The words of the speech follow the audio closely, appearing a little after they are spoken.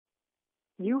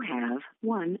You have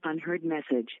one unheard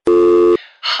message.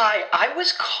 Hi, I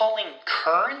was calling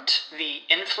Current, the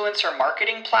influencer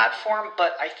marketing platform,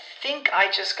 but I think I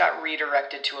just got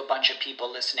redirected to a bunch of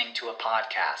people listening to a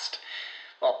podcast.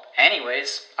 Well,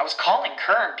 anyways, I was calling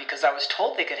Current because I was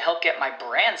told they could help get my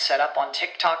brand set up on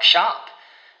TikTok Shop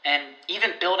and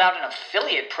even build out an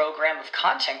affiliate program of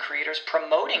content creators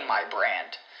promoting my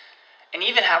brand. And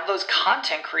even have those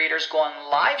content creators go on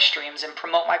live streams and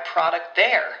promote my product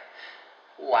there.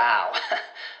 Wow,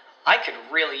 I could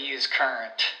really use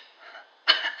Current.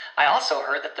 I also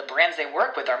heard that the brands they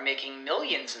work with are making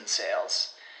millions in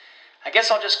sales. I guess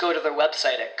I'll just go to their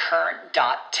website at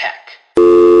current.tech.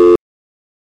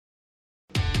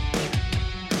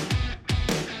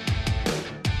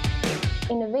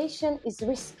 Innovation is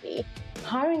risky.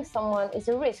 Hiring someone is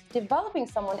a risk. Developing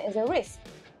someone is a risk.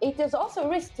 It is also a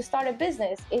risk to start a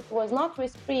business. It was not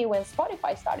risk-free when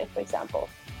Spotify started, for example.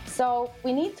 So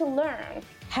we need to learn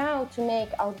how to make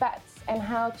our bets and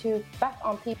how to bet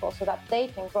on people so that they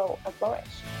can grow and flourish.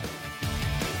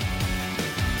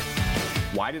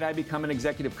 Why did I become an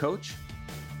executive coach?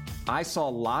 I saw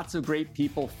lots of great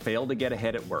people fail to get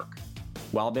ahead at work,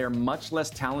 while their much less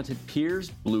talented peers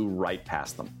blew right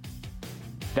past them.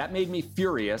 That made me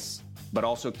furious, but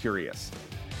also curious.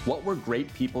 What were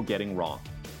great people getting wrong?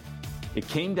 It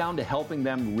came down to helping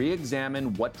them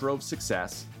re-examine what drove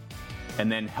success and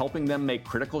then helping them make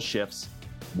critical shifts,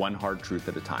 one hard truth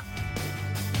at a time.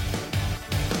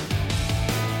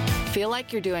 Feel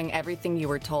like you're doing everything you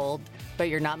were told, but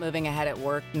you're not moving ahead at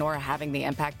work nor having the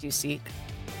impact you seek?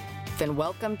 Then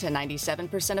welcome to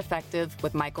 97% Effective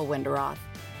with Michael Winderoth,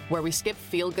 where we skip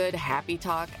feel-good, happy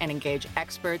talk and engage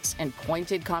experts in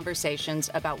pointed conversations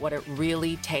about what it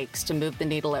really takes to move the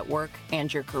needle at work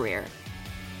and your career.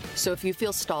 So if you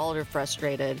feel stalled or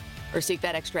frustrated, or seek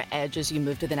that extra edge as you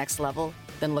move to the next level,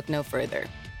 then look no further.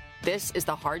 This is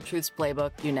the Hard Truths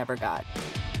Playbook you never got.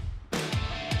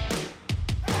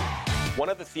 One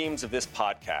of the themes of this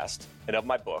podcast and of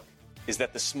my book is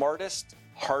that the smartest,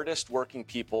 hardest working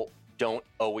people don't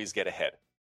always get ahead.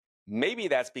 Maybe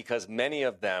that's because many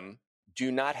of them do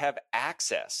not have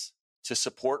access to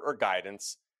support or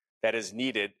guidance that is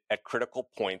needed at critical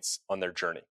points on their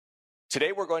journey.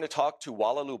 Today, we're going to talk to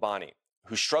Walla Loubani,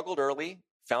 who struggled early,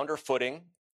 found her footing,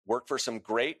 worked for some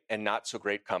great and not so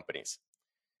great companies.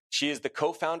 She is the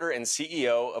co-founder and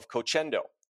CEO of Coachendo,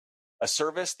 a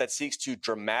service that seeks to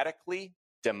dramatically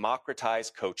democratize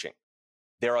coaching.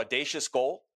 Their audacious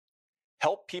goal: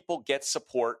 help people get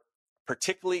support,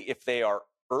 particularly if they are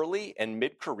early and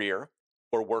mid-career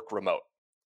or work remote,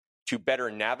 to better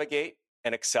navigate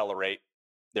and accelerate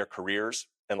their careers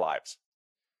and lives.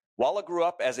 Walla grew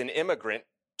up as an immigrant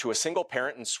to a single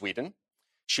parent in Sweden.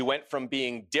 She went from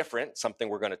being different, something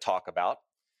we're going to talk about,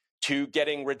 to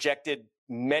getting rejected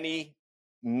many,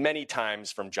 many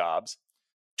times from jobs,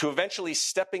 to eventually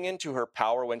stepping into her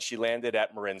power when she landed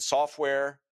at Marin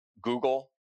Software, Google,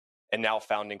 and now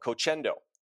founding Coachendo.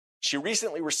 She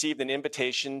recently received an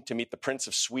invitation to meet the Prince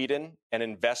of Sweden and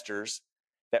investors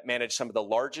that manage some of the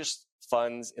largest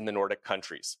funds in the Nordic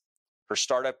countries, her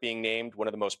startup being named one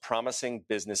of the most promising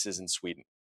businesses in Sweden.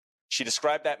 She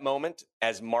described that moment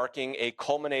as marking a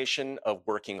culmination of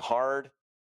working hard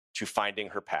to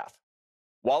finding her path.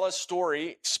 Walla's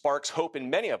story sparks hope in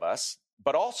many of us,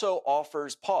 but also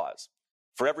offers pause.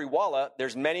 For every Walla,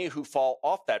 there's many who fall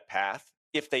off that path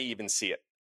if they even see it.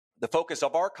 The focus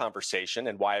of our conversation,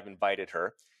 and why I've invited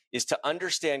her, is to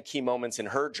understand key moments in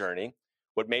her journey,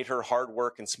 what made her hard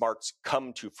work and smarts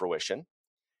come to fruition,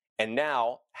 and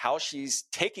now how she's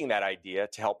taking that idea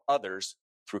to help others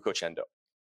through Coachendo.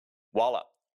 Walla,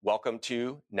 welcome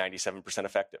to 97%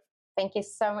 Effective. Thank you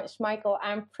so much, Michael.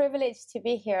 I'm privileged to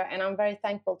be here, and I'm very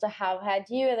thankful to have had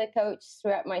you as a coach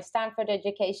throughout my Stanford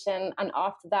education, and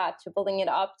after that to building it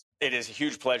up. It is a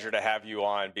huge pleasure to have you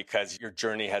on because your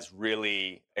journey has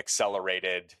really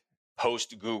accelerated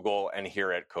post Google and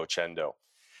here at Coachendo.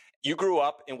 You grew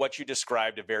up in what you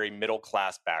described a very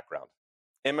middle-class background.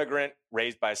 Immigrant,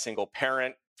 raised by a single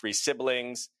parent, 3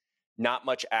 siblings, not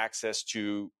much access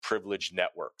to privileged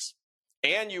networks.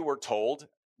 And you were told,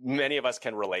 many of us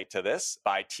can relate to this,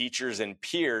 by teachers and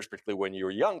peers, particularly when you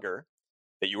were younger,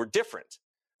 that you were different,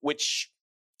 which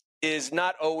is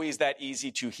not always that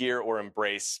easy to hear or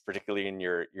embrace, particularly in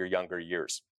your younger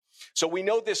years. So we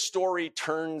know this story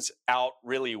turns out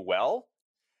really well,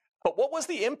 but what was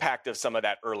the impact of some of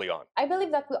that early on? I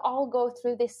believe that we all go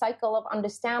through this cycle of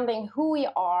understanding who we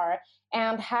are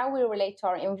and how we relate to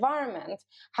our environment.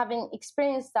 Having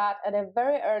experienced that at a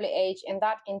very early age in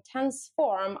that intense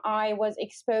form, I was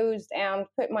exposed and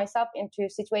put myself into a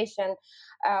situation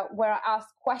where I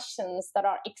asked questions that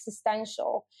are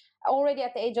existential. already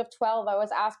at the age of 12, I was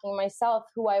asking myself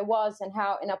who I was and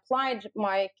how, and applied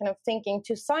my kind of thinking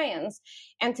to science.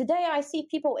 And today I see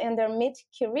people in their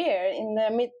mid-career, in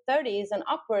their mid-30s and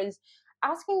upwards,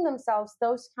 asking themselves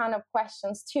those kind of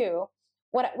questions too.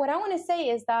 What I want to say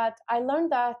is that I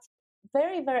learned that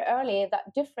very, very early,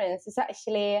 that difference is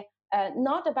actually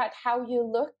not about how you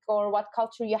look or what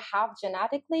culture you have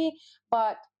genetically,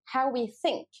 but how we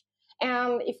think.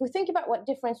 And if we think about what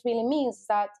difference really means,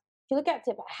 that if you look at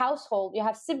the household, you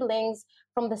have siblings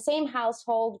from the same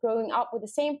household growing up with the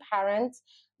same parents.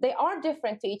 They are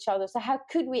different to each other. So how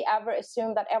could we ever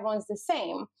assume that everyone's the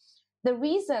same? The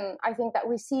reason I think that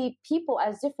we see people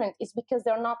as different is because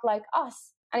they're not like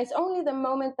us. And it's only the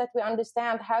moment that we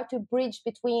understand how to bridge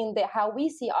between how we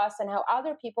see us and how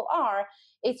other people are,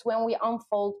 it's when we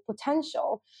unfold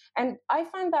potential. And I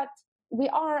find that we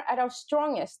are at our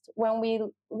strongest when we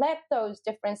let those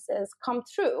differences come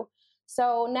through.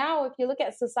 So now if you look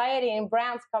at society and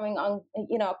brands coming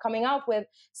out with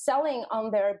selling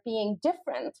on their being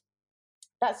different,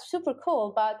 that's super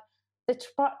cool. But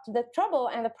the trouble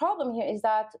and the problem here is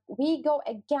that we go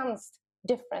against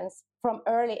difference from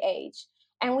early age.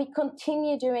 And we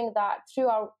continue doing that through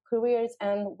our careers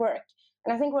and work.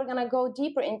 And I think we're going to go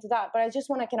deeper into that. But I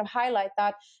just want to kind of highlight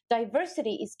that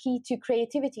diversity is key to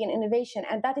creativity and innovation.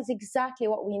 And that is exactly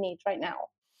what we need right now.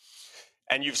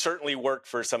 And you've certainly worked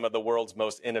for some of the world's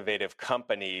most innovative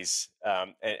companies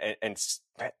and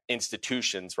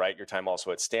institutions, right? Your time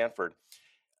also at Stanford.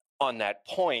 On that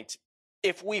point,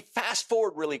 if we fast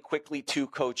forward really quickly to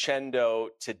Coachendo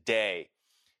today,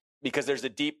 because there's a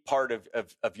deep part of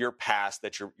your past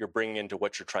that you're bringing into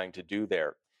what you're trying to do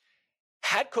there.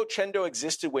 Had Coachendo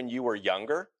existed when you were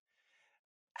younger,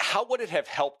 how would it have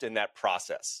helped in that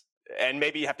process? And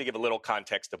maybe you have to give a little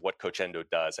context of what Coachendo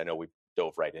does. I know we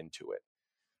dove right into it.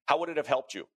 How would it have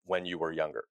helped you when you were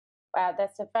younger? Wow,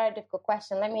 that's a very difficult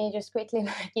question. Let me just quickly,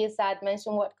 like you said,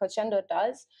 mention what Coachendo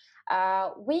does.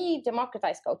 We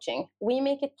democratize coaching. We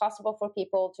make it possible for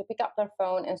people to pick up their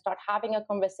phone and start having a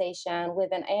conversation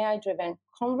with an AI-driven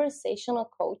conversational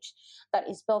coach that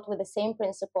is built with the same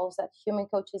principles that human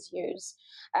coaches use.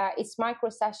 It's micro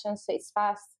sessions, so it's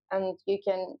fast, and you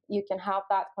can have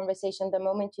that conversation the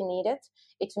moment you need it.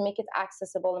 It will make it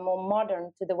accessible and more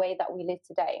modern to the way that we live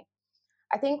today.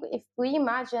 I think if we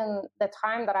imagine the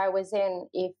time that I was in,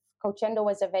 if Coachendo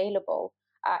was available,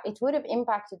 it would have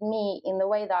impacted me in the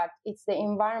way that it's the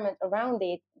environment around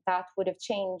it that would have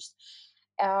changed.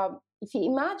 If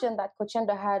you imagine that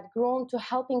Coachendo had grown to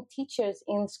helping teachers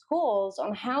in schools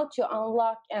on how to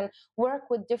unlock and work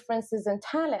with differences in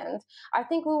talent, I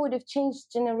think we would have changed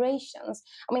generations.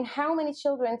 I mean, how many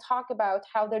children talk about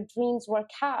how their dreams were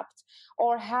capped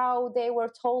or how they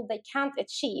were told they can't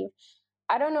achieve?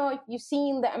 I don't know if you've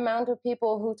seen the amount of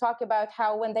people who talk about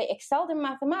how when they excelled in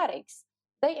mathematics,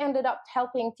 they ended up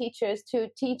helping teachers to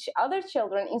teach other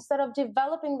children instead of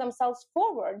developing themselves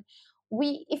forward.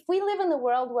 If we live in a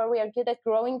world where we are good at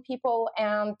growing people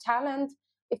and talent,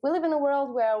 if we live in a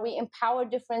world where we empower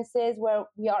differences, where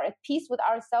we are at peace with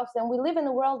ourselves, then we live in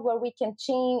a world where we can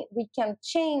change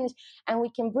and we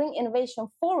can bring innovation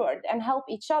forward and help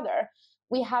each other.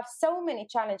 We have so many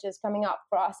challenges coming up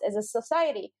for us as a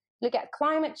society. Look at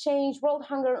climate change, world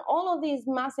hunger, and all of these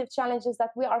massive challenges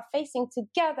that we are facing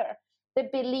together. The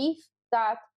belief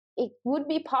that it would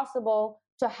be possible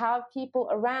to have people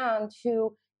around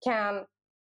who can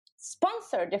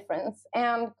sponsor difference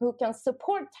and who can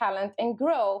support talent and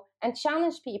grow and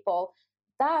challenge people,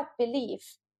 that belief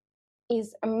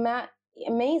is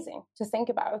amazing to think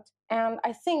about. And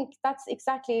I think that's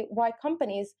exactly why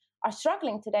companies are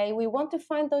struggling today. We want to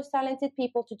find those talented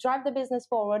people to drive the business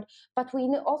forward, but we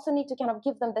also need to kind of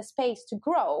give them the space to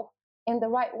grow in the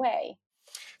right way.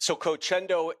 So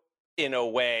Coachendo, in a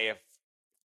way,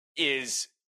 is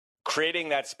creating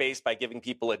that space by giving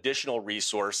people additional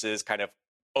resources, kind of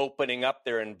opening up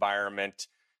their environment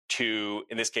to,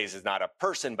 in this case, it's not a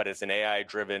person, but it's an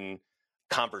AI-driven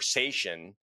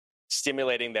conversation,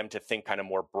 stimulating them to think kind of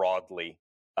more broadly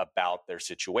about their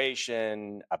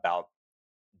situation, about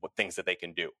what things that they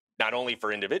can do, not only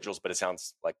for individuals, but it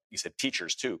sounds like you said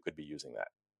teachers too could be using that.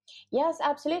 Yes,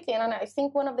 absolutely. And I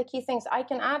think one of the key things I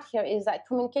can add here is that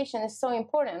communication is so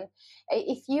important.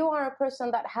 If you are a person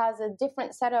that has a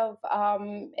different set of,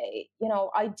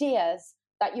 ideas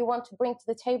that you want to bring to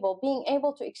the table, being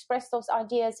able to express those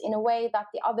ideas in a way that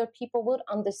the other people would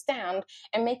understand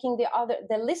and making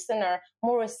the listener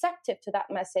more receptive to that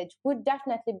message would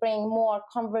definitely bring more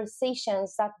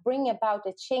conversations that bring about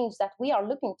a change that we are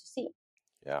looking to see.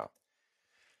 Yeah.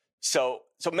 So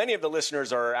many of the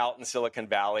listeners are out in Silicon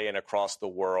Valley and across the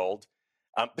world.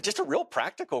 But just a real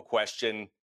practical question.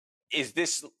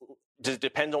 does it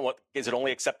depend on is it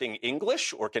only accepting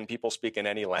English, or can people speak in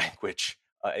any language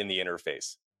in the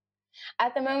interface?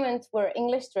 At the moment, we're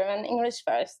English driven, English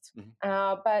first.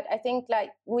 But I think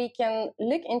we can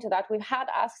look into that. We've had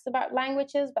asks about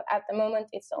languages, but at the moment,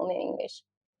 it's only English.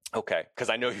 Okay, because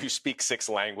I know you speak 6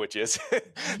 languages,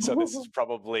 so this is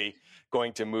probably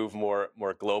going to move more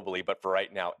globally, but for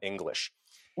right now, English.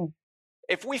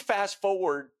 If we fast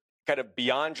forward kind of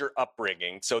beyond your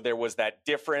upbringing, so there was that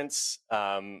difference,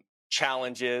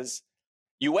 challenges,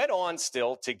 you went on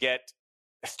still to get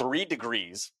 3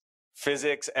 degrees,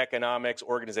 physics, economics,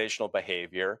 organizational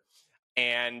behavior,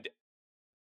 and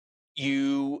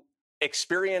you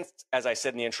experienced, as I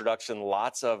said in the introduction,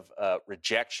 lots of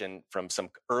rejection from some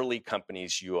early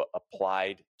companies you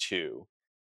applied to.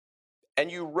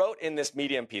 And you wrote in this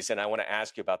Medium piece, and I want to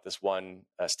ask you about this one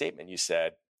statement you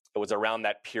said. It was around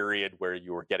that period where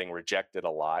you were getting rejected a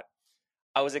lot.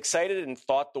 I was excited and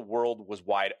thought the world was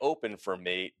wide open for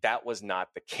me. That was not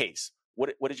the case.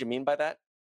 What did you mean by that?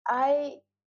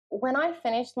 When I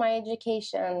finished my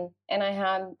education and I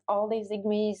had all these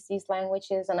degrees, these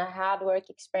languages, and I had work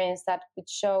experience that would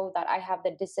show that I have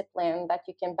the discipline that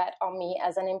you can bet on me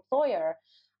as an employer,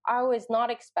 I was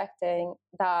not expecting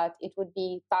that it would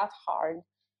be that hard.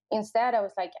 Instead,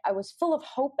 I was full of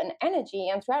hope and energy.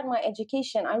 And throughout my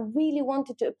education, I really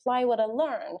wanted to apply what I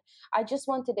learned. I just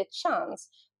wanted a chance.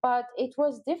 But it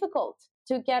was difficult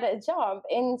to get a job.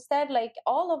 Instead,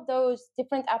 all of those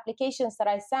different applications that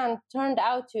I sent turned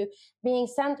out to being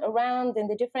sent around in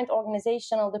the different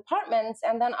organizational departments.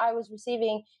 And then I was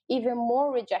receiving even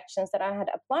more rejections that I had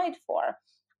applied for.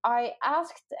 I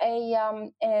asked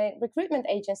a recruitment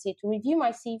agency to review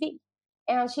my CV.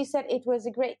 And she said it was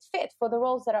a great fit for the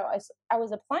roles that I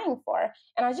was applying for.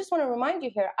 And I just want to remind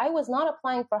you here, I was not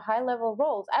applying for high-level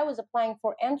roles. I was applying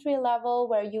for entry level,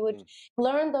 where you would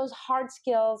learn those hard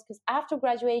skills, because after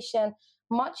graduation,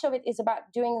 much of it is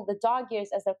about doing the dog years,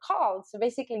 as they're called. So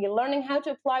basically, you're learning how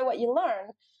to apply what you learn.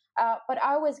 But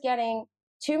I was getting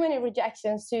too many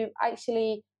rejections to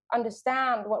actually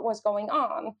understand what was going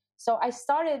on. So I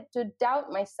started to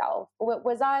doubt myself.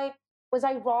 Was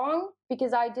I wrong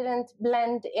because I didn't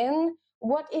blend in?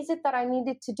 What is it that I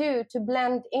needed to do to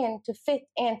blend in, to fit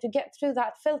in, to get through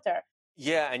that filter?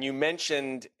 Yeah, and you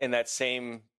mentioned in that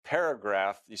same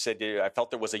paragraph, you said, I felt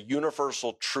there was a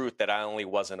universal truth that I only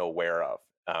wasn't aware of.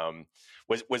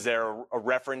 Was there a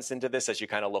reference into this as you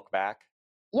kind of look back?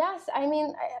 Yes, I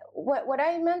mean, what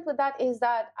I meant with that is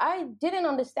that I didn't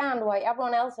understand why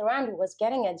everyone else around me was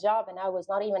getting a job and I was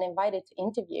not even invited to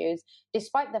interviews,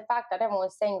 despite the fact that everyone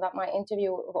was saying that my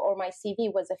interview or my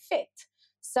CV was a fit.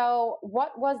 So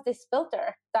what was this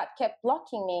filter that kept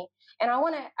blocking me? And I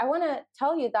want to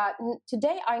tell you that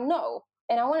today I know,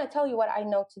 and I want to tell you what I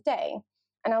know today.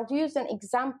 And I'll use an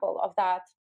example of that.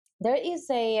 There is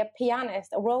a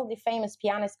pianist, a worldly famous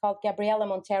pianist called Gabriela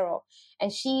Montero,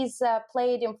 and she's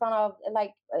played in front of,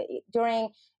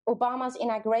 during Obama's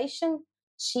inauguration.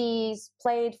 She's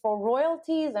played for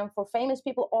royalties and for famous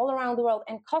people all around the world,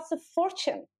 and costs a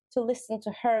fortune to listen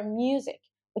to her music,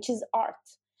 which is art.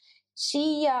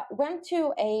 She went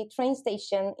to a train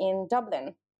station in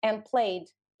Dublin and played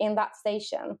in that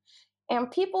station, and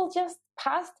people just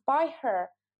passed by her.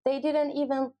 They didn't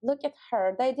even look at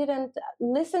her. They didn't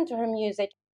listen to her music.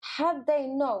 Had they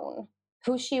known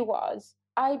who she was,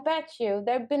 I bet you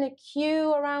there'd been a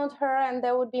queue around her and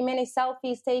there would be many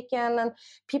selfies taken and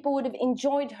people would have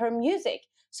enjoyed her music.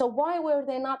 So why were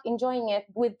they not enjoying it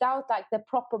without the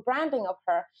proper branding of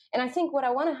her? And I think what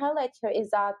I want to highlight here is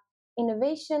that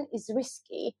innovation is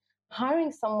risky.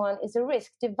 Hiring someone is a risk.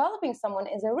 Developing someone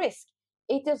is a risk.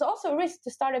 It is also a risk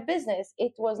to start a business.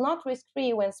 It was not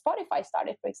risk-free when Spotify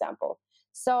started, for example.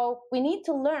 So we need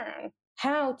to learn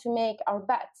how to make our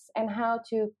bets and how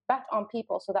to bet on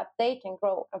people so that they can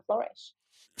grow and flourish.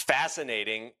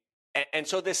 Fascinating. And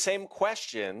so this same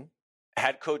question,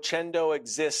 had Coachendo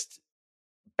exist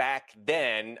back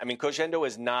then? I mean, Coachendo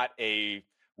is not a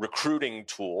recruiting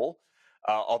tool.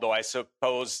 Although I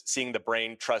suppose seeing the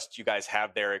brain trust you guys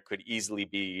have there, it could easily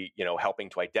be, helping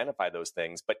to identify those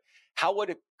things. But how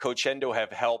would Coachendo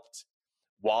have helped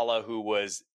Walla, who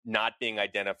was not being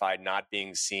identified, not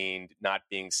being seen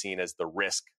as the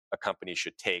risk a company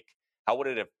should take? How would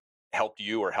it have helped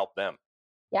you or helped them?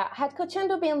 Yeah, had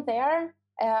Coachendo been there,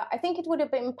 I think it would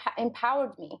have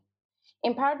empowered me.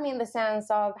 Empowered me in the sense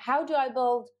of, how do I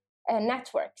build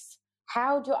networks?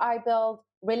 How do I build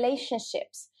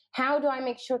relationships? How do I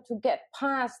make sure to get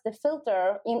past the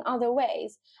filter in other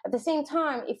ways? At the same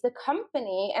time, if the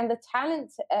company and the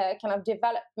talent kind of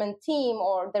development team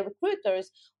or the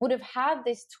recruiters would have had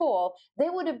this tool, they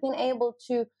would have been able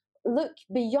to look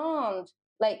beyond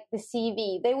like the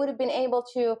CV. They would have been able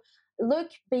to look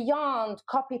beyond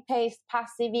copy paste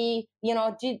past CV.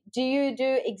 Do you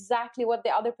do exactly what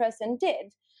the other person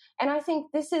did? And I think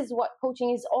this is what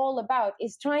coaching is all about,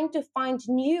 is trying to find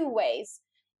new ways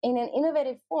in an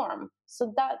innovative form.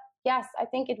 So that, yes, I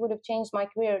think it would have changed my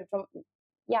career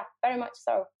very much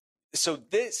so. So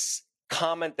this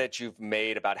comment that you've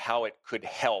made about how it could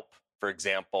help, for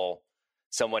example,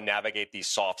 someone navigate these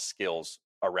soft skills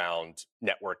around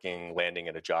networking, landing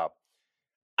at a job,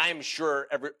 I'm sure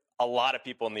a lot of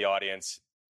people in the audience,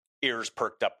 ears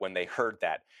perked up when they heard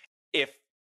that. If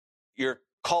you're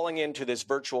calling into this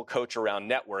virtual coach around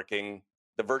networking,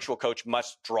 the virtual coach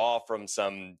must draw from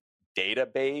some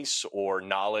database or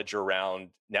knowledge around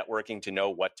networking to know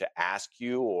what to ask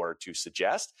you or to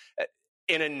suggest.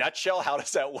 In a nutshell, how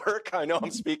does that work? I know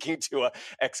I'm speaking to an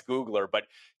ex-Googler, but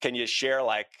can you share,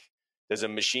 does a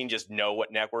machine just know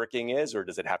what networking is, or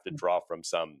does it have to draw from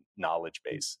some knowledge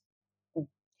base?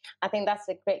 I think that's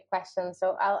a great question.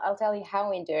 So I'll tell you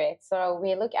how we do it. So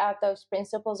we look at those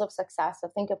principles of success.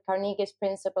 So think of Carnegie's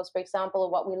principles, for example,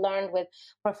 what we learned with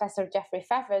Professor Jeffrey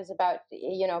Pfeffers about,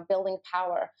 building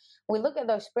power. We look at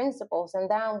those principles and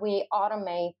then we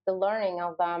automate the learning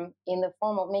of them in the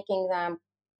form of making them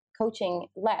coaching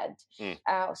led.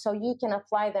 So you can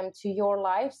apply them to your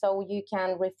life. So you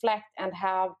can reflect and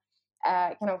have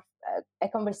a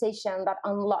conversation that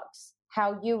unlocks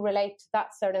how you relate to that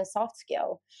certain soft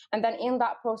skill. And then in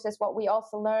that process, what we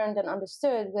also learned and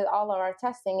understood with all of our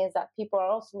testing is that people are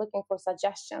also looking for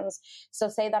suggestions. So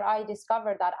say that I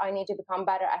discovered that I need to become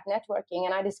better at networking,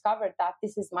 and I discovered that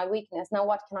this is my weakness. Now,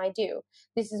 what can I do?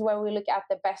 This is where we look at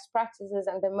the best practices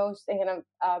and the most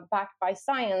backed by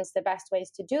science, the best ways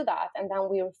to do that. And then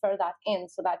we refer that in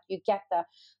so that you get the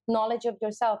knowledge of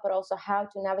yourself, but also how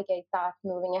to navigate that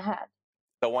moving ahead.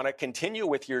 I want to continue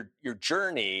with your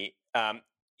journey.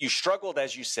 You struggled,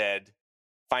 as you said,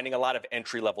 finding a lot of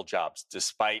entry-level jobs,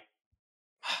 despite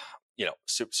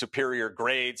superior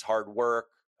grades, hard work,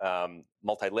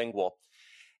 multilingual,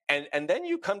 and then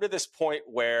you come to this point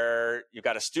where you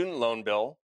got a student loan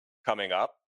bill coming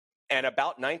up, and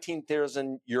about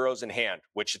 19,000 euros in hand,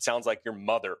 which it sounds like your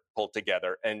mother pulled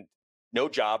together, and no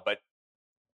job, but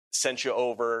sent you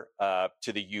over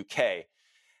to the UK.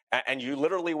 And you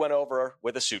literally went over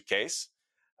with a suitcase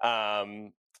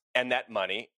and that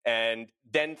money, and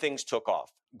then things took off.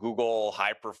 Google,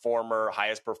 highest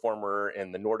performer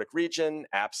in the Nordic region,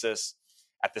 Apsis.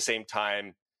 At the same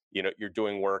time, you're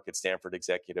doing work at Stanford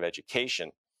Executive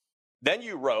Education. Then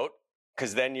you wrote,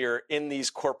 because then you're in these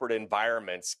corporate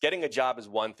environments, getting a job is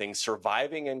one thing,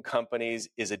 surviving in companies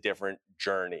is a different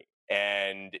journey.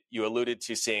 And you alluded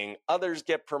to seeing others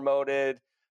get promoted,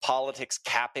 politics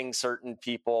capping certain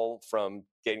people from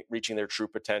reaching their true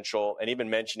potential, and even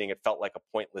mentioning it felt like a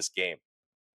pointless game.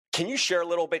 Can you share a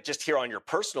little bit just here on your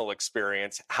personal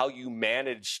experience, how you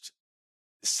managed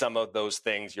some of those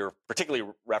things? You're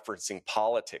particularly referencing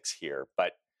politics here,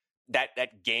 but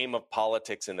that game of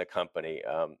politics in the company,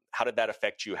 how did that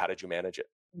affect you? How did you manage it?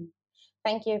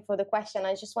 Thank you for the question.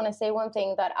 I just want to say one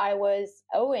thing, that I was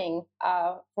owing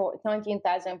for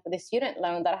 19,000 for the student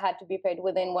loan that had to be paid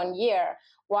within 1 year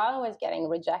while I was getting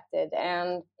rejected,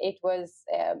 and it was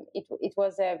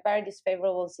a very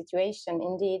disfavorable situation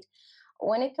indeed.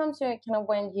 When it comes to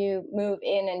when you move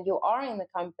in and you are in the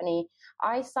company,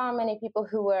 I saw many people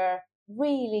who were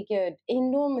really good,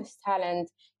 enormous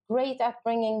talent, great at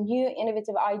bringing new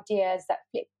innovative ideas that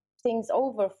flip things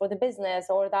over for the business,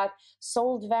 or that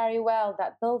sold very well,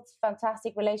 that built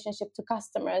fantastic relationship to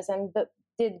customers and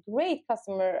did great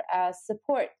customer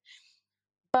support.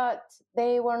 But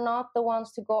they were not the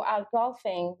ones to go out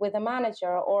golfing with a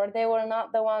manager, or they were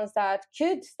not the ones that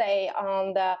could stay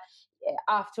on the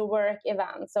after work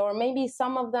events, or maybe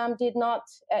some of them did not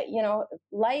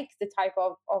like the type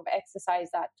of exercise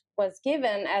that was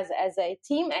given as a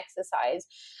team exercise,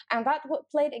 and that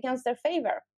played against their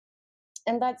favor.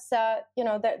 And that's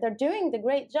they're doing the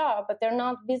great job, but they're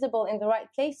not visible in the right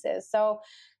places. So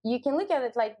you can look at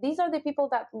it like, these are the people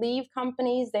that leave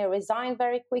companies, they resign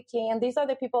very quickly, and these are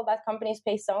the people that companies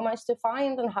pay so much to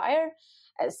find and hire.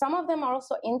 Some of them are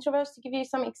also introverts, to give you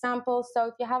some examples.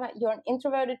 So if you're an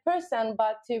introverted person,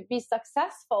 but to be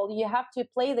successful, you have to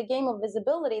play the game of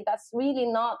visibility. That's really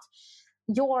not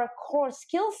your core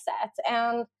skill set,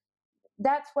 and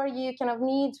that's where you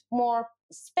need more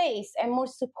space and more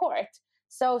support.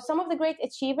 So some of the great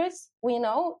achievers, we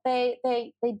know, they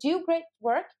do great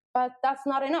work, but that's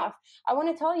not enough. I want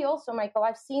to tell you also, Michael,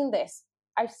 I've seen this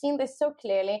so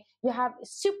clearly. You have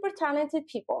super talented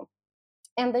people,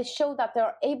 and they show that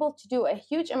they're able to do a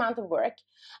huge amount of work.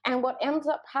 And what ends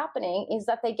up happening is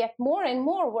that they get more and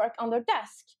more work on their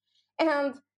desk.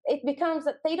 And it becomes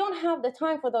that they don't have the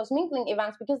time for those mingling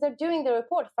events because they're doing the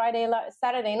report Friday,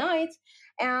 Saturday night,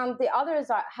 and the others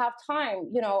have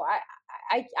time.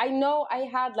 I know I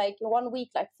had like 1 week,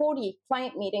 like 40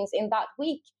 client meetings in that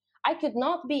week. I could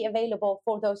not be available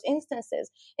for those instances,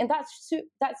 and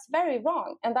that's very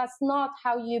wrong. And that's not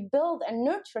how you build and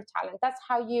nurture talent. That's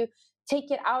how you take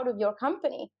it out of your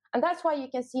company. And that's why you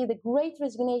can see the great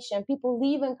resignation, people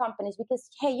leaving companies because,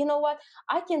 hey, you know what?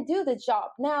 I can do the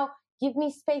job now. Give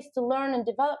me space to learn and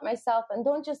develop myself, and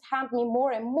don't just hand me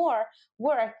more and more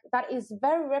work that is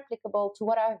very replicable to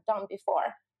what I've done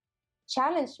before.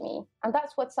 Challenge me. And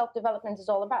that's what self-development is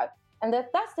all about. And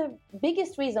that's the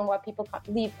biggest reason why people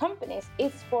leave companies.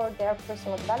 It's for their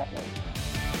personal development.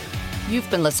 You've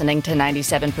been listening to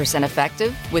 97%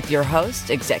 Effective with your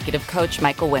host, Executive Coach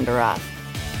Michael Winderoth.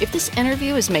 If this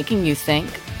interview is making you think,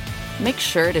 make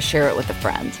sure to share it with a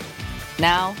friend.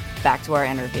 Now, back to our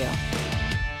interview.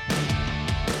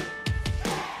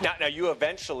 Now you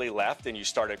eventually left and you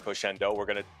started Coachendo. We're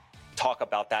going to talk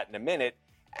about that in a minute.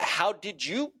 How did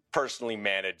you personally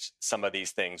manage some of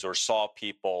these things or saw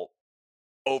people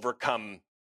overcome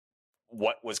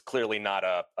what was clearly not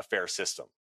a fair system?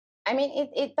 I mean,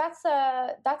 that's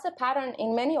a pattern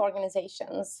in many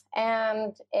organizations.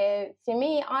 And for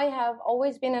me, I have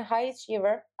always been a high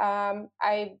achiever.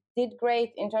 I did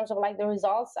great in terms of like the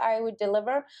results I would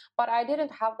deliver, but I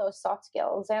didn't have those soft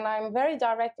skills. And I'm very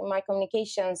direct in my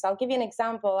communications. I'll give you an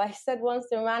example. I said once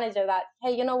to a manager that,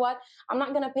 hey, you know what? I'm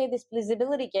not going to play this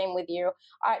visibility game with you.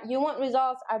 You want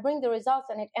results? I bring the results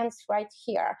and it ends right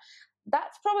here.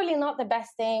 That's probably not the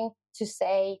best thing to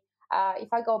say. If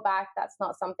I go back, that's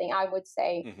not something I would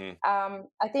say. Mm-hmm.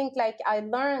 I think like I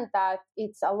learned that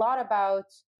it's a lot about,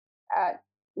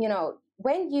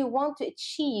 when you want to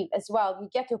achieve as well, you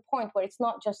get to a point where it's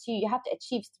not just you have to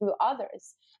achieve through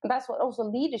others. And that's what also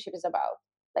leadership is about.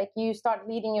 Like you start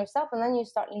leading yourself and then you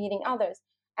start leading others.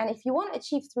 And if you want to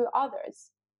achieve through others,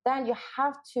 then you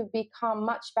have to become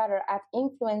much better at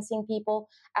influencing people,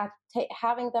 at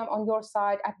having them on your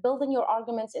side, at building your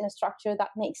arguments in a structure that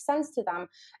makes sense to them.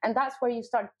 And that's where you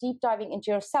start deep diving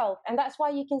into yourself. And that's why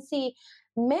you can see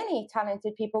many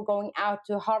talented people going out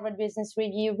to Harvard Business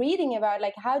Review, reading about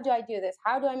like, how do I do this?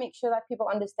 How do I make sure that people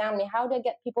understand me? How do I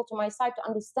get people to my side to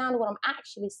understand what I'm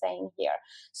actually saying here?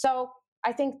 So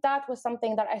I think that was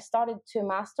something that I started to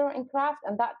master in craft.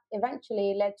 And that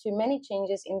eventually led to many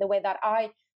changes in the way that I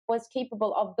was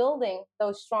capable of building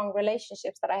those strong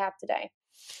relationships that I have today.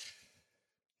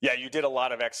 Yeah, you did a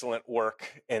lot of excellent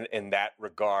work in that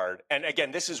regard. And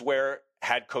again, this is where,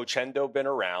 had Coachendo been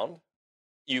around,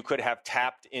 you could have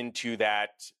tapped into that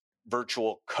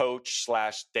virtual coach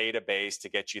 / database to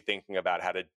get you thinking about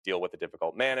how to deal with a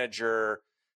difficult manager,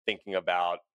 thinking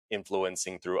about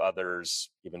influencing through others,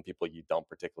 even people you don't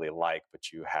particularly like,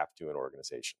 but you have to in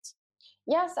organizations.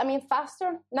 Yes, I mean,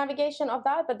 faster navigation of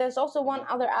that, but there's also one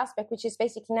other aspect, which is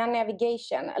basically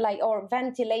navigation, or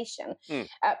ventilation.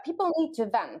 People need to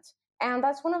vent. And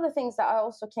that's one of the things that I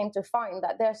also came to find,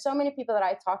 that there are so many people that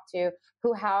I talk to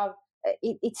who have,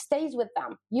 it stays with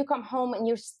them. You come home and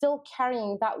you're still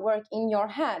carrying that work in your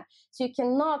head. So you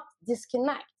cannot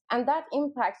disconnect. And that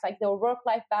impacts like the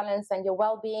work-life balance and your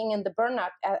well-being and the burnout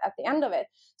at the end of it.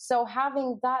 So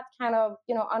having that kind of,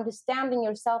 understanding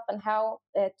yourself and how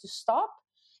to stop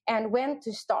and when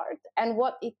to start and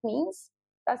what it means,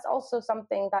 that's also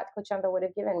something that Coachendo would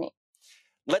have given me.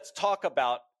 Let's talk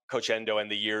about Coachendo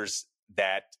and the years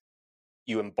that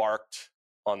you embarked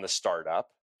on the startup.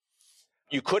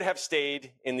 You could have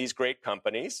stayed in these great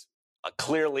companies.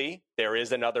 Clearly, there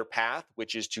is another path,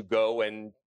 which is to go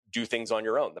and do things on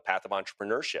your own, the path of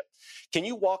entrepreneurship. Can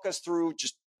you walk us through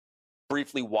just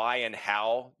briefly why and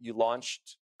how you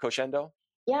launched Coachendo?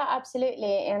 Yeah,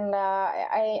 absolutely. And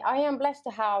I am blessed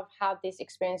to have had these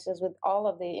experiences with all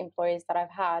of the employees that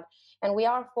I've had. And we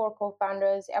are 4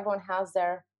 co-founders. Everyone has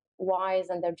their whys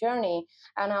and their journey.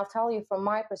 And I'll tell you from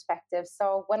my perspective.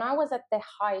 So when I was at the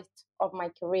height of my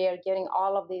career, getting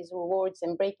all of these rewards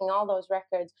and breaking all those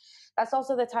records, that's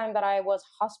also the time that I was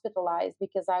hospitalized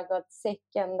because I got sick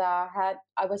and I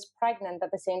was pregnant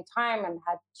at the same time and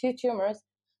had 2 tumors.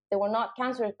 They were not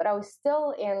cancerous, but I was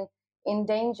still in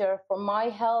danger for my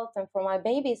health and for my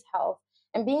baby's health.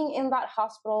 And being in that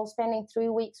hospital, spending 3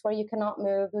 weeks where you cannot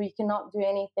move, or you cannot do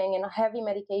anything, and heavy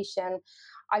medication.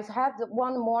 I had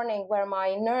one morning where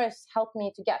my nurse helped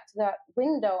me to get to the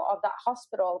window of that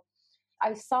hospital.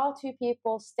 I saw 2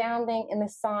 people standing in the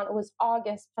sun. It was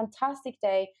August, fantastic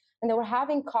day, and they were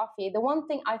having coffee. The one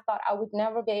thing I thought I would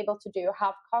never be able to do,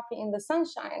 have coffee in the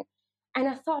sunshine. And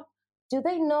I thought, do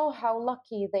they know how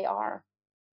lucky they are?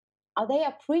 Are they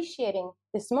appreciating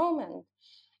this moment?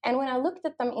 And when I looked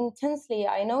at them intensely,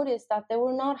 I noticed that they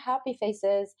were not happy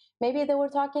faces. Maybe they were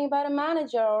talking about a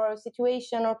manager or a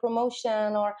situation or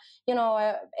promotion or,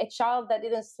 a child that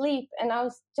didn't sleep. And I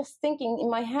was just thinking in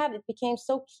my head, it became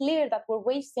so clear that we're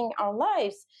wasting our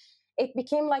lives. It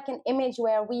became like an image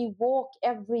where we walk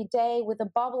every day with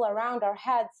a bubble around our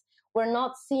heads. We're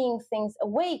not seeing things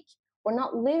awake. We're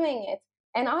not living it.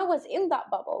 And I was in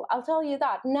that bubble. I'll tell you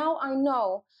that. Now I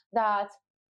know that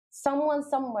someone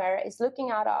somewhere is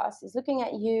looking at us, is looking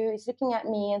at you, is looking at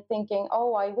me and thinking,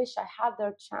 oh, I wish I had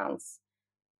their chance.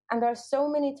 And there are so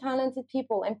many talented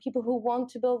people and people who want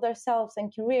to build themselves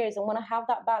and careers and want to have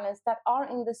that balance that are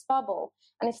in this bubble.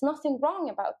 And it's nothing wrong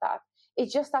about that.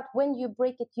 It's just that when you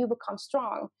break it, you become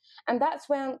strong. And that's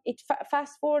when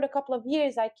fast forward a couple of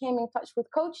years, I came in touch with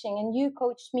coaching and you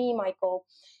coached me, Michael.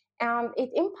 And it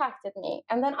impacted me.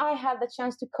 And then I had the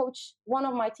chance to coach one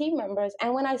of my team members.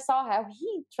 And when I saw how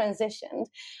he transitioned,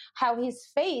 how his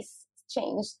face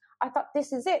changed, I thought,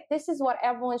 this is it. This is what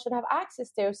everyone should have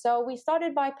access to. So we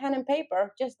started by pen and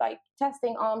paper, just like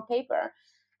testing on paper.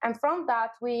 And from that,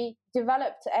 we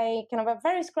developed a kind of a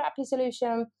very scrappy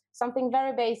solution, something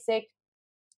very basic,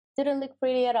 didn't look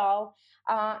pretty at all,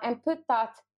 and put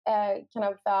that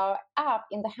app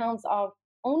in the hands of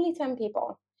only 10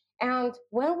 people. And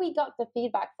when we got the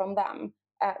feedback from them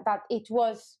that it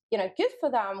was, good for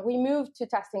them, we moved to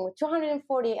testing with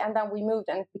 240, and then we moved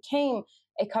and became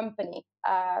a company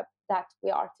that we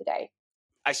are today.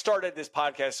 I started this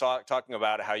podcast talking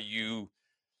about how you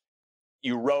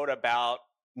wrote about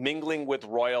mingling with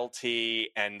royalty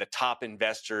and the top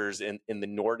investors in the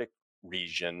Nordic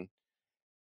region.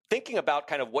 Thinking about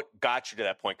kind of what got you to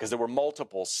that point, because there were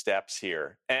multiple steps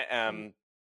here.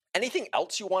 Anything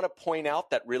else you want to point out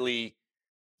that really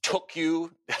took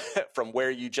you from where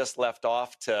you just left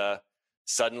off to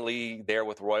suddenly there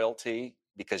with royalty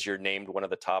because you're named one of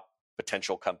the top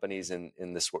potential companies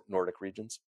in this Nordic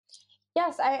regions?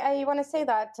 Yes, I want to say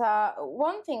that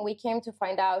one thing we came to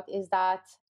find out is that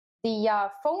the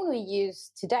phone we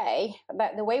use today,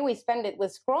 that the way we spend it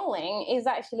with scrolling, is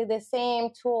actually the same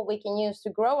tool we can use to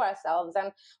grow ourselves.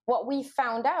 And what we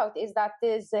found out is that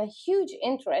there's a huge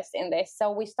interest in this.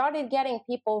 So we started getting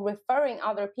people referring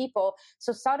other people.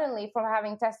 So suddenly, from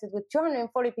having tested with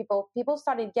 240 people, people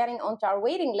started getting onto our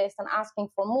waiting list and asking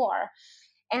for more.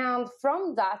 And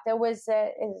from that, there was,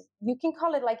 you can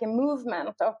call it like a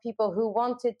movement of people who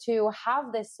wanted to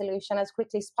have this solution as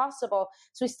quickly as possible.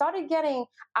 So we started getting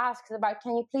asked about,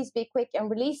 can you please be quick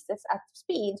and release this at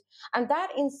speed? And that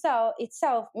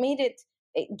itself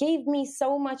it gave me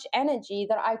so much energy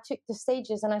that I took the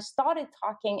stages and I started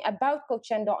talking about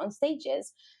Coachendo on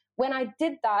stages. When I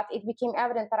did that, it became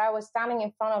evident that I was standing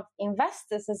in front of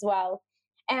investors as well.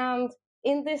 And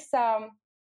in this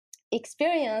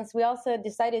experience, we also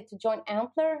decided to join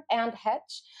Antler and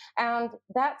Hedge, and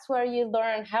that's where you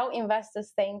learn how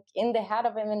investors think in the head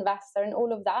of an investor and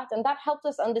all of that, and that helped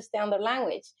us understand their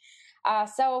language.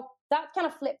 So that kind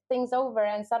of flipped things over,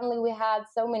 and suddenly we had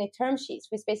so many term sheets,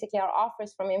 which basically are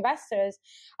offers from investors.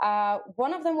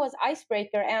 One of them was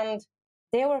Icebreaker, and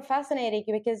they were fascinating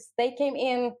because they came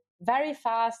in very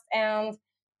fast, and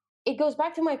it goes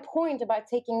back to my point about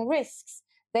taking risks.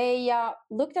 They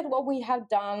looked at what we had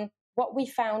done, what we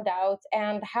found out,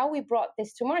 and how we brought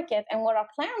this to market and what our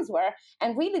plans were,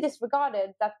 and really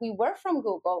disregarded that we were from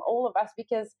Google, all of us,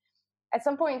 because at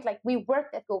some point, like, we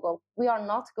worked at Google. We are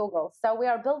not Google. So we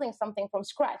are building something from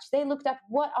scratch. They looked at,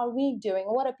 what are we doing?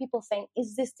 What are people saying?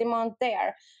 Is this demand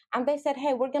there? And they said,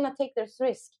 hey, we're going to take this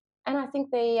risk. And I think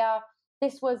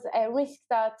this was a risk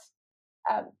that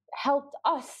helped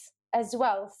us as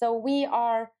well. So we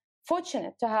are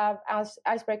fortunate to have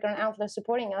Icebreaker and Antler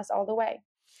supporting us all the way.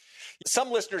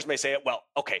 Some listeners may say, well,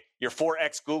 okay, you're 4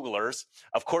 ex-Googlers.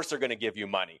 Of course they're going to give you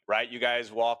money, right? You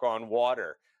guys walk on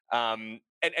water. And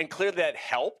clearly that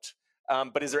helped.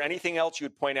 But is there anything else you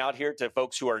would point out here to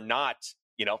folks who are not,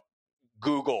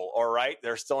 Google, all right?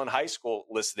 They're still in high school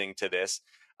listening to this,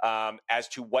 as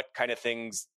to what kind of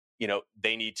things,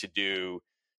 they need to do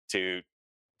to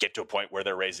get to a point where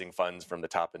they're raising funds from the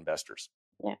top investors?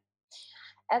 Yeah.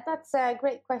 That's a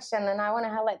great question. And I want to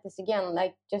highlight this again,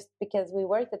 like, just because we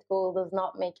worked at Google does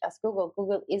not make us Google.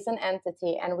 Google is an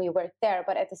entity and we work there.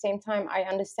 But at the same time, I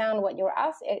understand what you're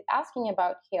asking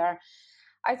about here.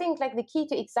 I think like the key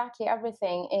to exactly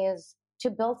everything is to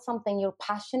build something you're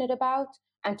passionate about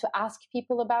and to ask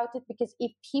people about it, because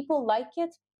if people like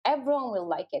it, everyone will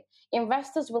like it.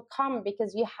 Investors will come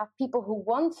because you have people who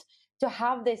want to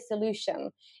have this solution,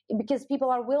 because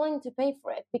people are willing to pay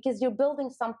for it, because you're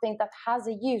building something that has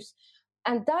a use.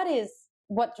 And that is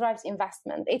what drives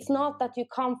investment. It's not that you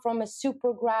come from a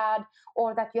super grad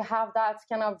or that you have that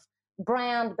kind of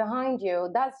brand behind you.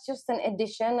 That's just an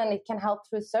addition, and it can help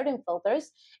through certain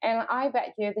filters. And I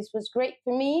bet you this was great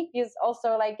for me, because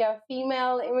also like a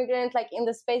female immigrant, like in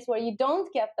the space where you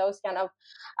don't get those kind of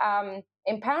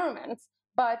empowerments.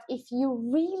 But if you're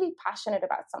really passionate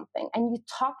about something and you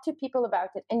talk to people about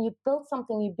it and you build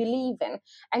something you believe in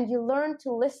and you learn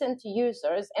to listen to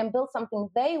users and build something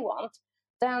they want,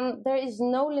 then there is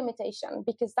no limitation,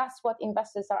 because that's what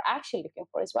investors are actually looking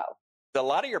for as well. A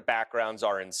lot of your backgrounds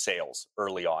are in sales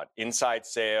early on. Inside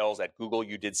sales. At Google,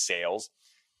 you did sales.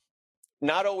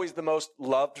 Not always the most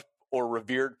loved or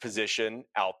revered position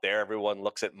out there. Everyone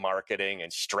looks at marketing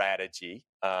and strategy.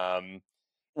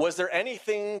 Was there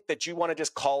anything that you want to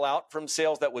just call out from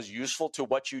sales that was useful to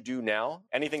what you do now?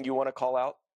 Anything you want to call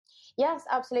out? Yes,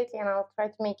 absolutely. And I'll try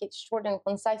to make it short and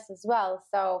concise as well.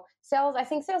 So I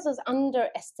think sales is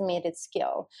underestimated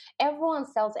skill. Everyone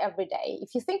sells every day. If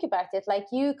you think about it, like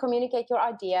you communicate your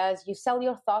ideas, you sell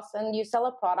your thoughts, and you sell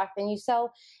a product, and you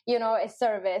sell, a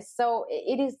service. So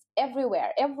it is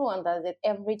everywhere. Everyone does it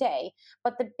every day.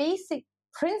 But the basic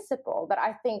principle that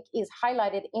I think is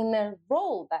highlighted in a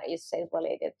role that is sales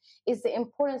related is the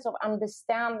importance of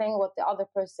understanding what the other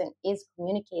person is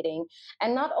communicating,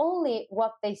 and not only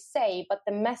what they say, but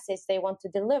the message they want to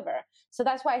deliver. So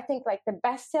that's why I think like the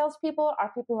best salespeople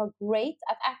are people who are great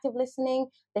at active listening.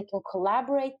 They can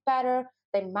collaborate better.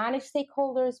 They manage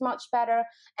stakeholders much better.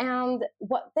 And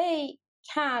what they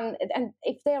can, and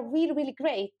if they're really, really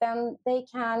great, then they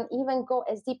can even go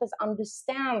as deep as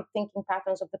understand thinking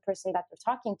patterns of the person that they're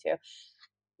talking to.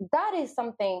 That is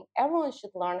something everyone should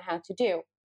learn how to do.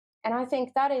 And I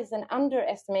think that is an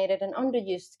underestimated and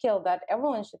underused skill that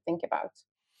everyone should think about.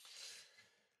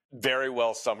 Very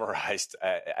well summarized.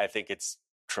 I think it's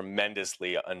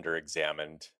tremendously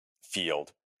underexamined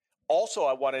field. Also,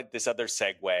 I wanted this other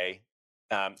segue.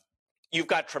 You've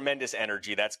got tremendous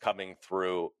energy that's coming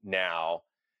through now.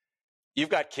 You've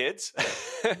got kids.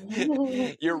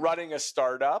 You're running a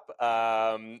startup.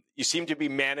 You seem to be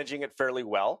managing it fairly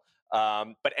well.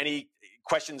 But any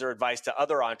questions or advice to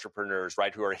other entrepreneurs,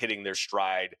 right, who are hitting their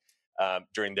stride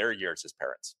during their years as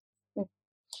parents?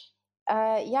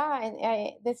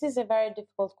 This is a very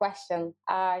difficult question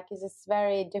because it's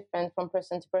very different from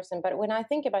person to person. But when I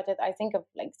think about it, I think of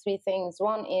like three things.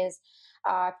 One is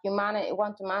if you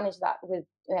want to manage that with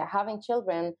having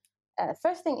children,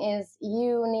 first thing is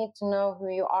you need to know who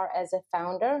you are as a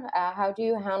founder. How do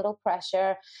you handle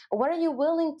pressure? What are you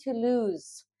willing to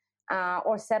lose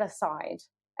or set aside?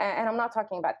 And I'm not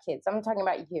talking about kids. I'm talking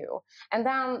about you. And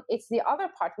then it's the other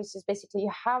part, which is basically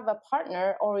you have a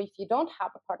partner, or if you don't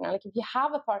have a partner, like if you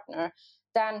have a partner,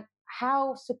 then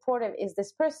how supportive is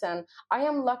this person? I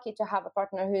am lucky to have a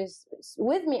partner who's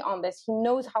with me on this. He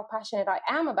knows how passionate I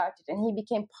am about it, and he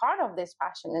became part of this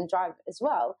passion and drive as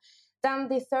well. Then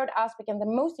the third aspect, and the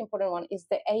most important one, is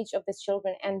the age of the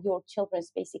children and your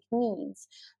children's basic needs.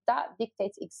 That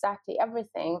dictates exactly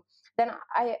everything. Then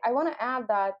I want to add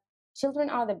that children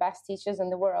are the best teachers in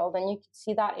the world, and you can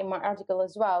see that in my article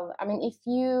as well. I mean, if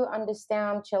you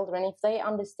understand children, if they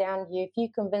understand you, if you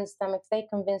convince them, if they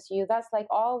convince you, that's like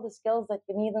all the skills that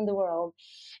you need in the world.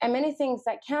 And many things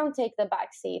that can take the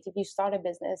back seat if you start a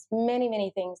business,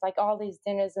 many things, like all these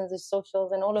dinners and the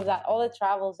socials and all of that, all the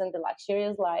travels and the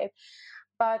luxurious life.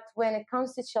 But when it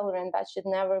comes to children, that should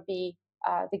never be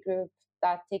the group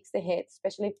that takes the hit,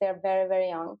 especially if they're very, very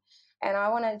young. And I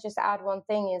want to just add one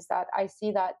thing is that I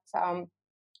see that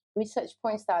research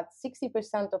points that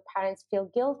 60% of parents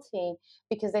feel guilty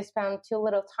because they spend too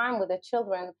little time with their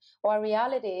children. While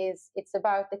reality is it's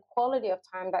about the quality of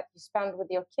time that you spend with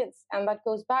your kids. And that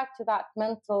goes back to that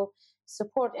mental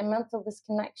support and mental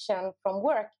disconnection from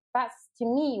work. That's, to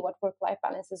me, what work-life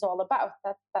balance is all about.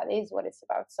 That is what it's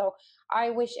about. So I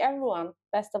wish everyone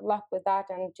best of luck with that,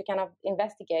 and to kind of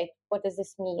investigate what does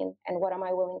this mean and what am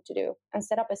I willing to do, and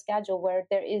set up a schedule where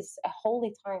there is a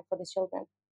holy time for the children.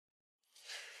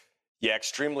 Yeah,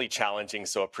 extremely challenging.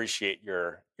 So appreciate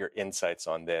your insights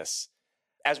on this.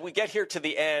 As we get here to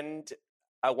the end,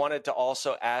 I wanted to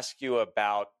also ask you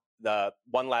about the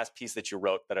one last piece that you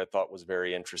wrote that I thought was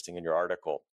very interesting in your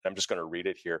article. I'm just going to read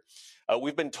it here.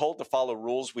 We've been told to follow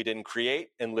rules we didn't create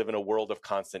and live in a world of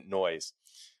constant noise.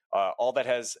 All that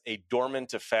has a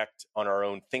dormant effect on our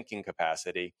own thinking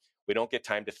capacity. We don't get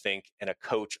time to think, and a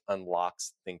coach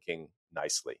unlocks thinking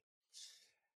nicely.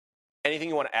 Anything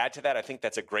you want to add to that? I think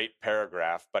that's a great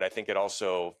paragraph, but I think it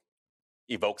also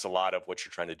evokes a lot of what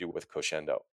you're trying to do with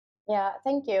Coachendo. Yeah,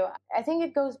 thank you. I think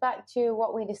it goes back to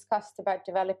what we discussed about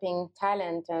developing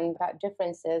talent and about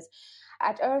differences.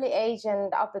 At early age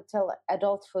and up until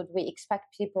adulthood, we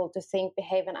expect people to think,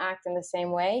 behave, and act in the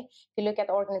same way. If you look at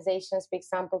organizations, for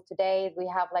example, today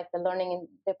we have like the learning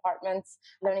departments,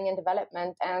 learning and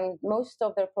development, and most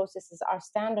of their processes are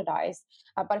standardized.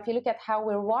 But if you look at how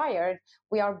we're wired,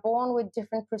 we are born with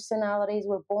different personalities,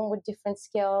 we're born with different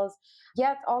skills.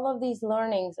 Yet all of these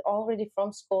learnings already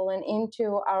from school and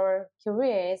into our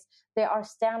careers, they are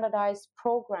standardized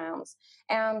programs.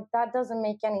 And that doesn't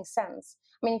make any sense.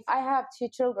 I mean, if I have two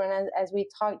children, as we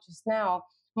talked just now,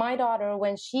 my daughter,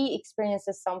 when she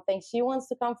experiences something, she wants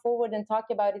to come forward and talk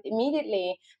about it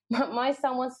immediately. My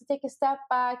son wants to take a step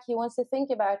back. He wants to think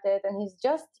about it, and he's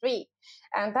just 3.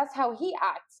 And that's how he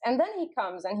acts. And then he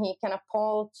comes and he kind of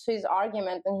pulls his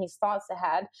argument and his thoughts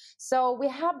ahead. So we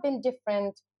have been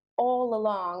different all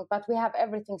along, but we have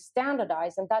everything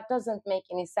standardized, and that doesn't make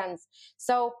any sense.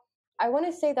 So I want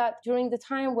to say that during the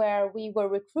time where we were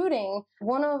recruiting,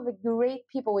 one of the great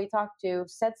people we talked to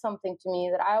said something to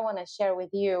me that I want to share with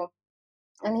you.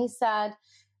 And he said,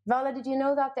 Vala, did you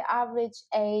know that the average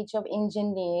age of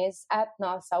engineers at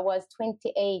NASA was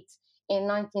 28 in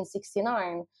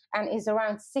 1969 and is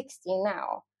around 60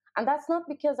 now? And that's not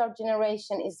because our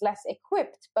generation is less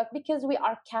equipped, but because we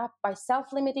are capped by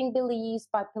self-limiting beliefs,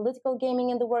 by political gaming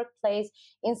in the workplace,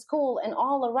 in school, and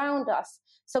all around us.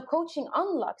 So coaching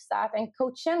unlocks that, and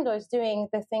Coachendo is doing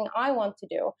the thing I want to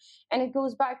do. And it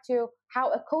goes back to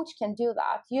how a coach can do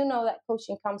that. You know that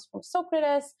coaching comes from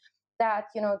Socrates, that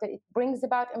it brings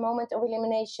about a moment of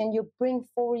elimination. You bring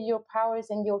forward your powers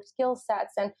and your skill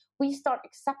sets, and we start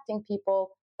accepting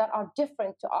people that are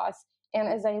different to us. And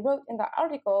as I wrote in that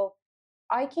article,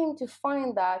 I came to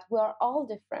find that we are all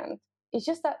different. It's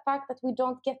just that fact that we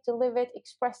don't get to live it,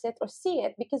 express it, or see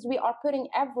it because we are putting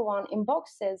everyone in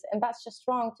boxes, and that's just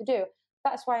wrong to do.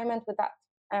 That's why I meant with that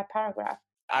paragraph.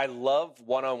 I love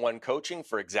one-on-one coaching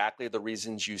for exactly the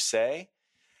reasons you say.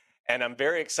 And I'm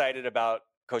very excited about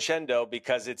Coachendo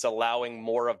because it's allowing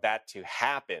more of that to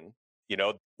happen.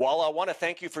 While I want to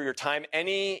thank you for your time,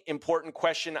 any important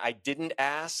question I didn't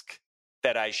ask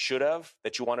that I should have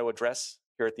that you want to address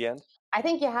here at the end? I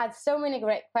think you had so many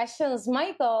great questions,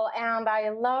 Michael, and I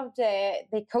loved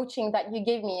the coaching that you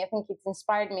gave me. I think it's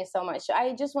inspired me so much.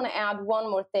 I just want to add one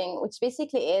more thing, which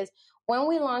basically is when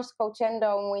we launched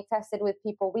Coachendo and we tested with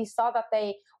people, we saw that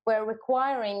they were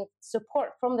requiring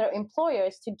support from their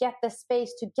employers to get the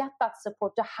space, to get that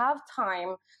support, to have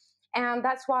time. And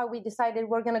that's why we decided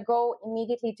we're going to go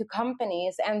immediately to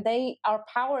companies, and they are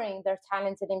powering their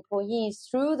talented employees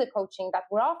through the coaching that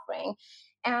we're offering.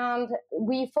 And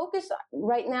we focus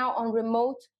right now on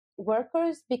remote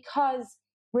workers because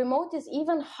remote is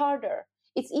even harder.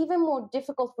 It's even more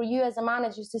difficult for you as a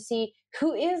manager to see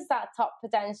who is that top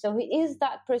potential, who is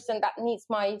that person that needs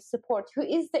my support, who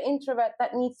is the introvert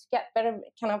that needs to get better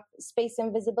kind of space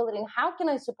and visibility, and how can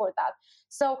I support that?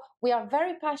 So we are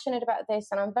very passionate about this,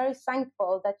 and I'm very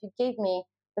thankful that you gave me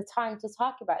the time to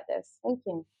talk about this. Thank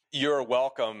you. You're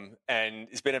welcome. And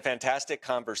it's been a fantastic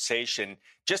conversation.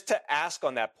 Just to ask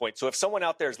on that point, so if someone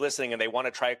out there is listening and they want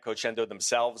to try Coachendo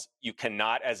themselves, you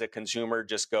cannot, as a consumer,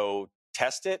 just go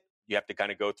test it. You have to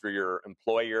kind of go through your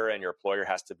employer, and your employer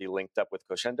has to be linked up with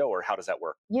Coachendo, or how does that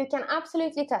work? You can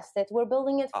absolutely test it. We're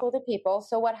building it for the people.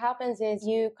 So what happens is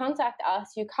you contact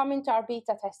us, you come into our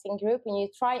beta testing group, and you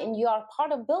try, and you are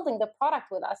part of building the product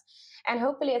with us. And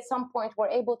hopefully at some point we're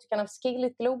able to kind of scale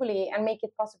it globally and make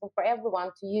it possible for everyone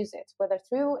to use it, whether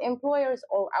through employers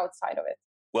or outside of it.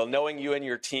 Well, knowing you and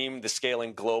your team, the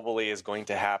scaling globally is going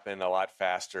to happen a lot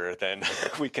faster than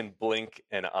we can blink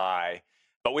an eye.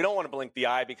 But we don't want to blink the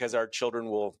eye because our children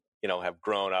will, have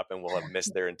grown up and will have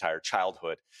missed their entire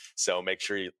childhood. So make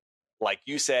sure you, like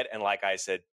you said, and like I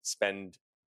said, spend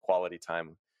quality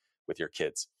time with your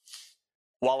kids.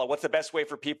 Walla, what's the best way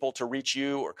for people to reach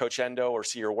you or Coachendo or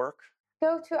see your work?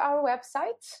 Go to our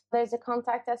website. There's a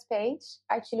contact us page.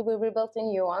 Actually, we rebuilt a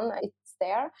new one. It's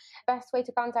there. Best way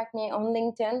to contact me on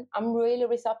LinkedIn. I'm really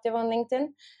receptive on LinkedIn.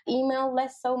 Email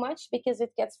less so much because it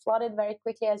gets flooded very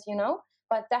quickly, as you know.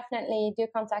 But definitely do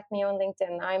contact me on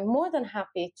LinkedIn. I'm more than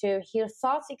happy to hear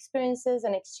thoughts, experiences,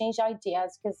 and exchange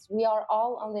ideas because we are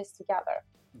all on this together.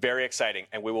 Very exciting.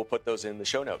 And we will put those in the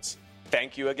show notes.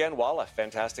 Thank you again, Walla.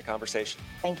 Fantastic conversation.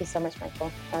 Thank you so much,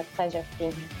 Michael. My pleasure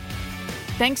being here.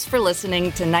 Thanks for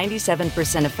listening to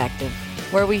 97% Effective,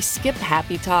 where we skip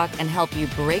happy talk and help you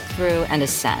break through and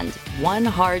ascend one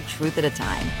hard truth at a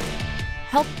time.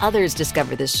 Help others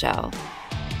discover this show.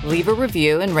 Leave a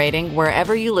review and rating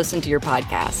wherever you listen to your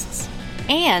podcasts.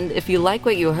 And if you like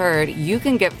what you heard, you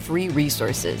can get free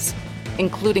resources,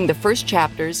 including the first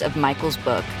chapters of Michael's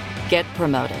book, get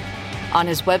promoted on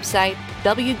his website,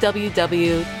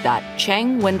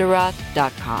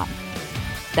 www.changwenderoth.com.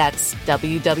 That's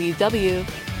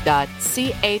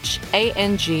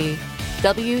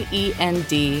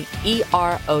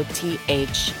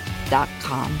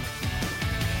www.changwenderoth.com.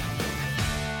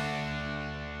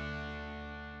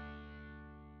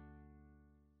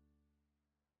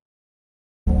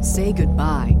 Say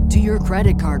goodbye to your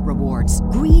credit card rewards.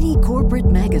 Greedy corporate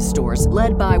mega stores,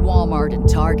 led by Walmart and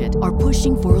Target, are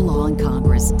pushing for a law in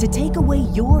Congress to take away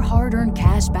your hard-earned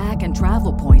cash back and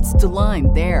travel points to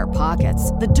line their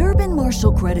pockets. The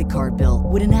Durbin-Marshall credit card bill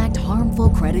would enact harmful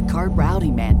credit card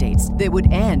routing mandates that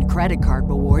would end credit card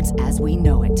rewards as we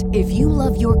know it. If you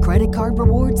love your credit card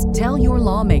rewards, tell your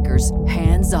lawmakers,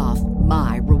 hands off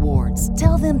my rewards.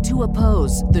 Tell them to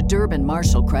oppose the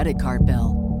Durbin-Marshall credit card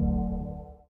bill.